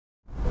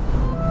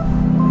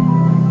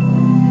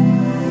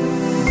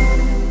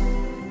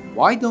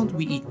why don't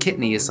we eat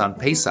kitnius on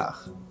Pesach?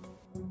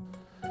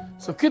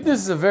 So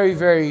kitnius is a very,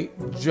 very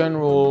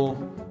general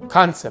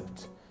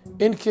concept.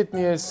 In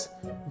kitnius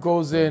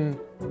goes in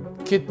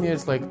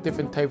kitnius, like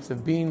different types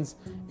of beans.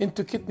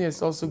 Into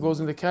kitnius also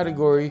goes in the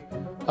category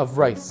of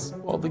rice.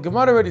 Well, the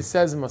Gemara already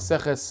says in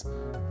Maseches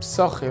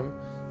Psachim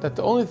that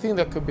the only thing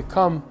that could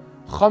become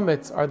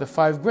chametz are the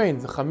 5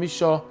 grains, the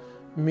chamisha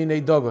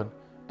minei dagon.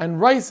 And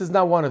rice is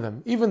not one of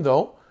them, even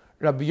though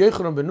Rabbi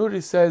Yochanan ben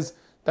Nuri says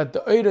that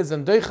the oiras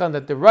and doichan,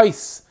 that the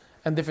rice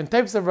and different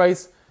types of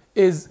rice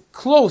is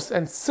close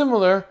and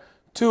similar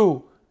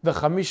to the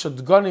chamisha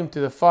dganim, to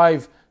the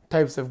 5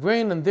 types of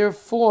grain, and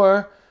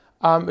therefore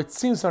it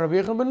seems from Rabbi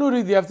Yochanan ben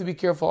Nuri you have to be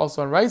careful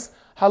also on rice.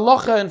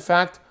 Halacha, in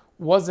fact,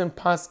 wasn't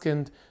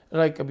paskind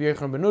like Rabbi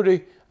Yochanan ben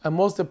Nuri, and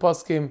most of the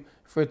paskim,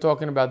 if we're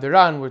talking about the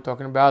Ran, we're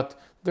talking about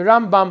the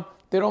Rambam,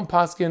 they don't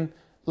paskin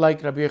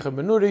like Rabbi Yochanan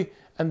ben Nuri,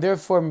 and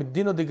therefore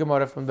Medino de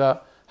Gemara, from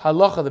the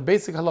halacha, the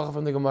basic halacha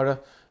from the Gemara,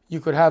 you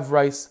could have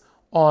rice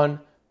on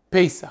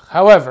Pesach.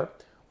 However,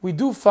 we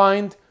do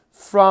find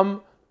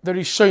from the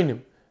Rishonim,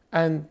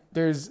 and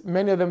there's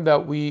many of them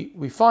that we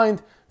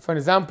find. For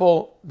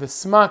example, the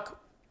Smak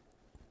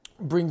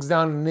brings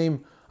down the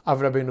name of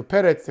Rabbeinu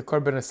Peretz, the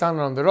Korban Hasan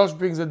on the Rosh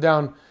brings it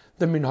down,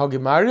 the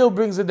Minhagim Aril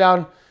brings it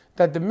down,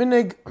 that the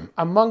minig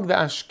among the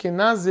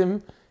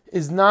Ashkenazim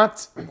is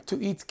not to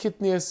eat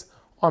kitnius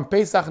on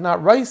Pesach,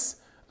 not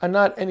rice, and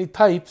not any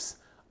types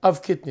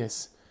of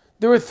kitnius.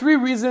 There were 3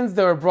 reasons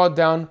that were brought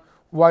down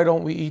why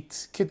don't we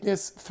eat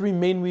kitnius, 3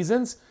 main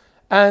reasons.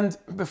 And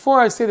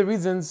before I say the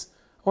reasons,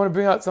 I want to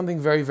bring out something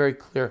very, very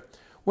clear.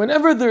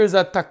 Whenever there is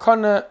a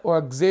takana or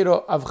a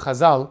gzero of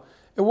Chazal,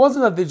 it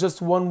wasn't that they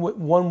just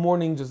one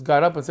morning just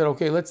got up and said,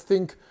 okay, let's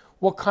think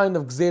what kind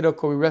of gzero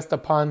could we rest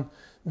upon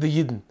the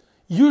Yidden.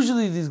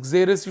 Usually these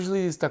gzeros,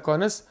 usually these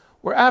takanas,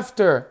 were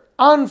after,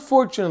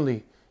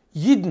 unfortunately,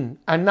 Yidden,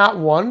 and not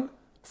one,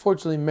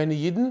 fortunately many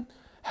Yidden,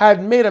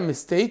 had made a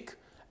mistake,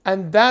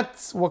 and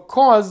that's what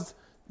caused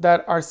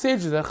that our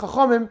sages, the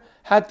Chachamim,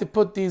 had to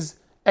put these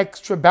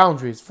extra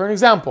boundaries. For an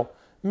example,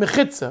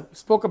 Mechitza. We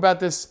spoke about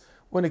this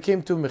when it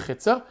came to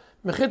Mechitza.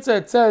 Mechitza,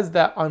 it says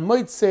that on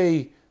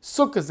Motzei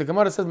Sukkot, the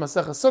Gemara says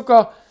Masechah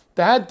Sukkah,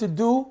 they had to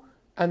do,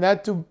 and they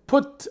had to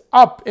put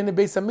up in the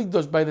Beis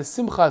HaMikdash by the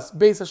Simchas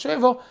Beis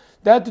HaSheva,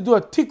 they had to do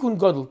a Tikkun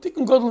Gadol.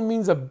 Tikkun Gadol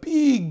means a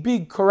big,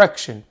 big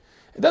correction.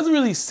 It doesn't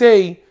really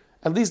say,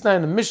 at least not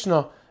in the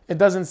Mishnah, it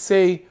doesn't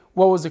say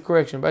what was the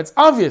correction. But it's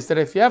obvious that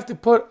if you have to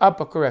put up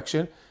a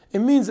correction, it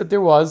means that there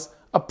was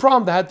a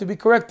problem that had to be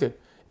corrected.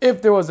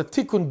 If there was a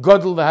Tikkun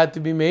Gadol that had to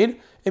be made,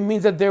 it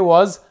means that there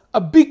was a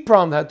big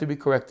problem that had to be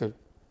corrected.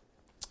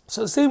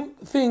 So the same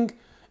thing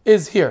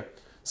is here.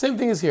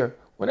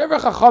 Whenever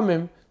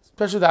Chachamim,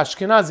 especially the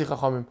Ashkenazi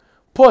Chachamim,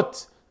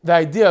 put the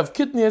idea of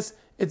kitnius,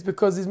 it's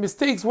because these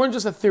mistakes weren't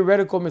just a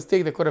theoretical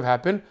mistake that could have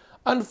happened.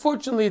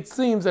 Unfortunately, it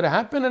seems that it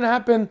happened, and it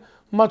happened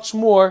much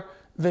more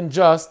than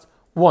just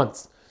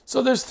once.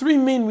 So there's 3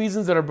 main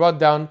reasons that are brought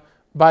down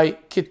by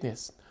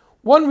kitnius.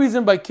 One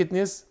reason by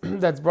kitnius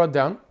that's brought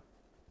down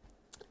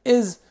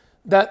is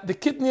that the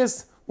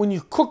kitnius, when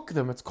you cook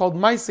them, it's called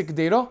maisik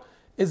dero,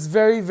 is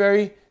very,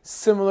 very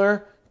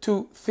similar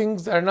to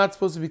things that are not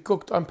supposed to be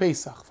cooked on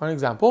Pesach. For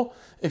example,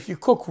 if you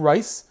cook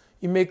rice,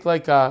 you make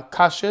like a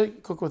kasha,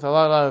 you cook with a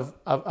lot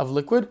of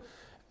liquid.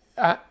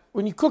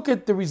 When you cook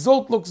it, the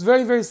result looks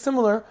very, very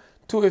similar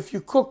to if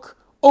you cook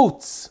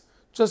oats,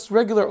 just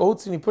regular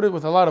oats, and you put it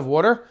with a lot of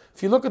water.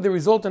 If you look at the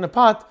result in a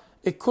pot,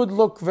 it could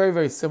look very,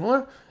 very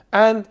similar.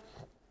 And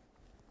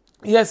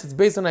yes, it's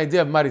based on the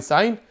idea of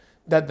marisayin,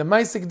 that the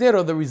maisik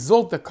dero, the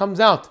result that comes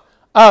out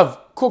of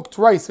cooked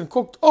rice and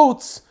cooked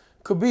oats,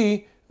 could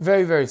be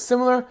very, very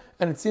similar,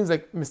 and it seems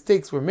like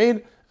mistakes were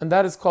made, and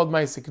that is called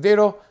maisik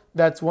dero.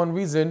 That's one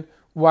reason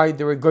why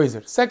there were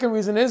geyser. Second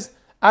reason is,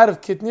 out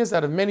of kitnius,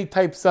 out of many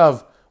types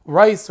of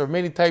rice or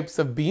many types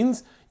of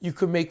beans, you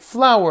could make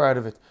flour out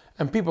of it.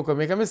 And people could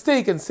make a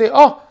mistake and say,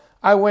 oh,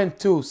 I went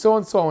to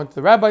so-and-so, I went to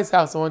the rabbi's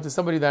house, I went to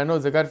somebody that I know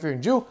is a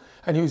God-fearing Jew,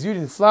 and he was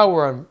using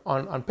flour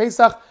on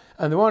Pesach,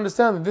 and they want to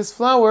understand that this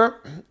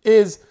flour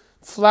is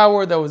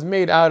flour that was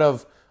made out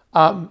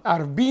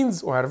of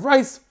beans or out of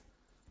rice,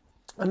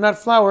 and not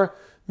flour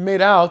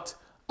made out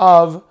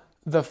of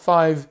the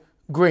 5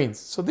 grains.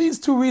 So these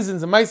 2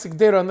 reasons, the maisik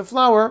dero and the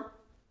flour,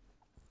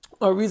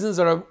 are reasons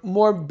that are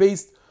more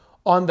based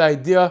on the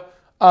idea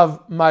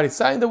of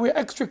marisai, that we're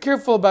extra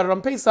careful about it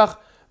on Pesach,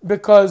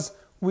 because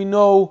we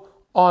know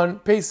on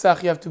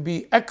Pesach you have to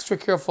be extra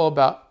careful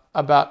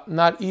about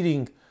not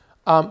eating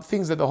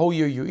things that the whole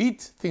year you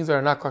eat, things that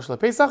are not kosher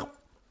Pesach,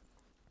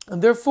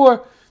 and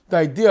therefore the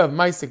idea of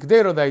maisik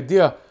dero, the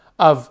idea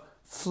of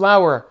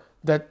flour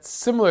that's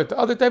similar to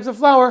other types of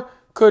flour,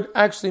 could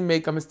actually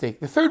make a mistake.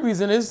 The third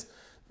reason is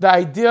the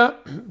idea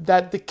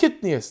that the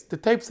kitnius, the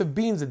types of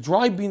beans, the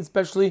dry beans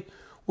especially,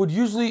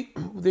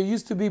 they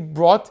used to be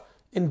brought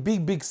in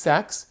big, big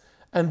sacks,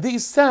 and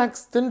these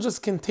sacks didn't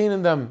just contain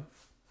in them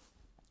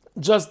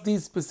just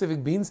these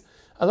specific beans.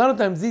 A lot of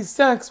times these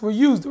sacks were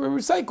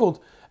recycled,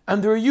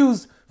 and they were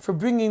used for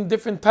bringing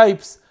different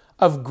types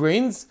of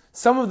grains,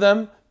 some of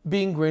them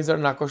being grains that are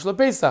not kosher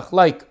Pesach,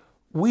 like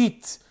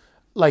wheat,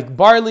 like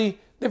barley,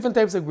 different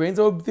types of grains.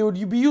 They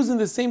would be using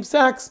the same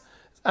sacks,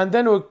 and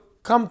then it would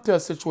come to a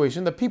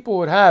situation that people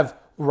would have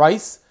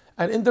rice,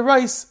 and in the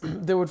rice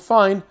they would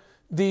find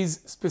these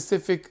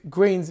specific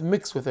grains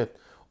mixed with it.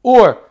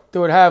 Or they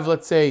would have,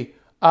 let's say,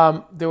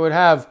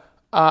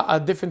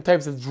 different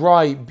types of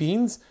dry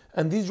beans,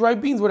 and these dry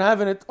beans would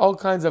have in it all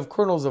kinds of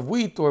kernels of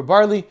wheat or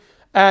barley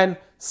and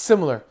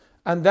similar.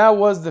 And that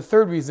was the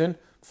third reason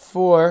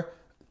for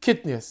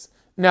kitnius.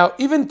 Now,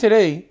 even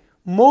today,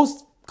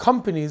 most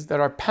companies that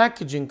are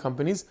packaging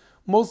companies,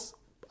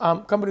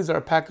 are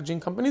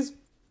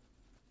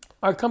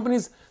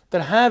companies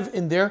that have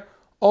in there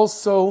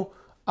also,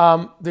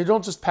 they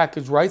don't just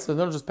package rice, they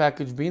don't just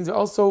package beans, they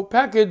also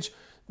package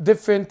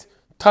different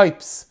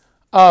types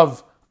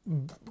of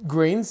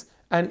grains.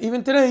 And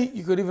even today,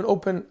 you could even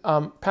open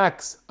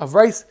packs of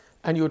rice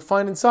and you would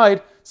find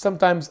inside,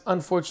 sometimes,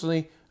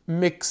 unfortunately,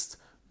 mixed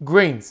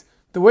grains.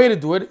 The way to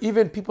do it,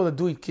 even people that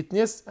do eat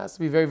kitnius, has to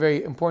be very,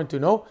 very important to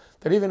know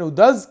that even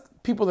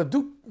people that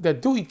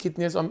do eat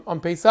kitnius on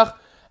Pesach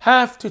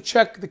have to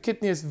check the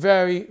kitnius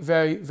very,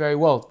 very, very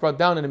well. It's brought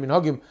down in the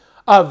minhagim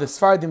of the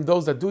Sfardim,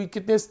 those that do eat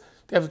kitnius,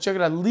 they have to check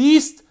it at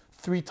least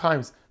 3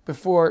 times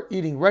before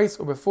eating rice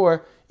or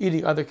before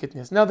eating other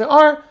kitnius. Now, there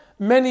are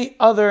many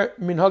other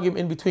minhagim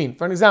in between.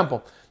 For an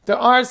example, there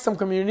are some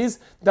communities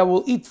that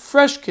will eat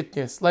fresh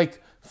kitnius,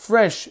 like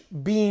fresh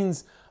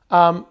beans.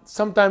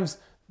 Sometimes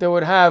they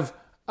would have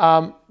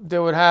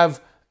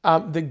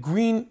the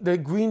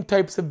green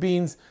types of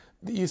beans.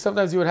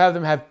 Sometimes you would have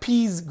them have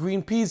peas,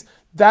 green peas,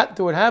 that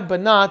they would have,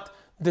 but not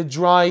the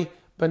dry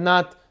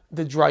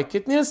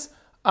kitnius.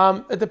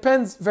 It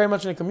depends very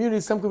much on the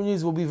community. Some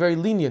communities will be very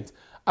lenient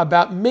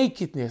about make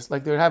kitnius,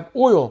 like they would have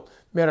oil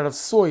made out of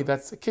soy,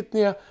 that's a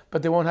kitnia,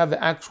 but they won't have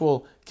the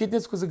actual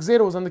kitnius because the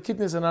gzera was on the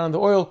kitnius and not on the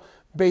oil,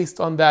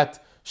 based on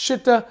that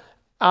shitta.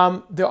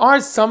 There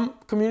are some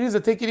communities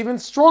that take it even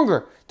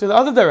stronger to the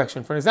other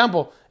direction. For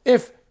example,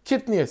 if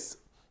kitnius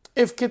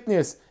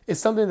is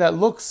something that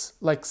looks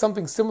like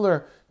something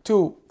similar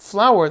to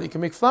flour, that you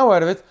can make flour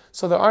out of it,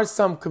 so there are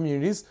some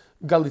communities,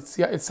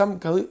 some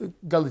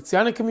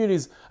Galicianic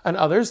communities and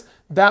others,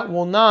 that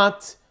will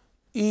not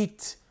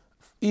eat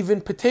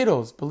even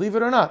potatoes, believe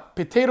it or not.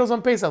 Potatoes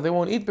on Pesach, they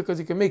won't eat because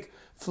you can make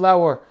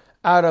flour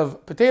out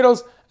of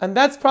potatoes. And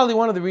that's probably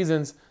one of the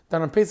reasons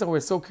that on Pesach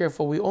we're so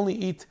careful. We only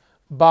eat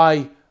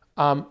by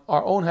our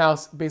own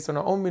house, based on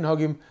our own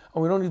minhagim,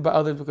 and we don't eat by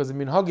others because the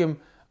minhagim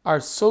are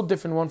so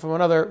different one from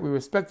another. We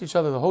respect each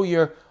other the whole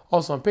year.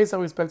 Also on Pesach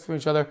we respect for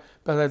each other,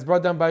 but as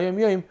brought down by Yom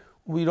Yom,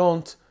 we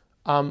don't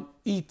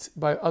eat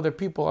by other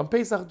people on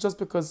Pesach just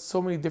because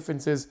so many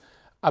differences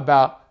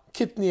about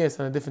kitnius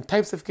and the different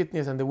types of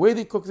kitnius and the way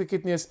they cook the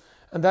kitnius,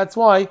 and that's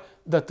why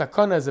the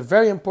takana is a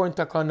very important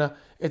takana.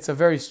 It's a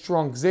very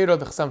strong gzera.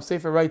 The Chassam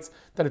Sofer writes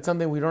that it's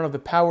something we don't have the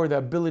power, the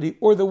ability,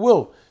 or the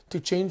will to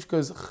change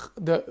because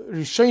the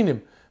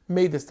Rishonim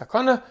made this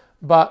takana.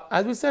 But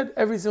as we said,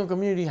 every single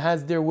community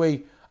has their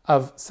way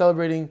of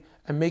celebrating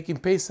and making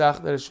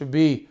Pesach, that it should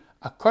be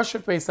a kosher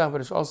Pesach, but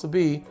it should also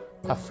be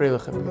a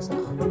freilich Pesach.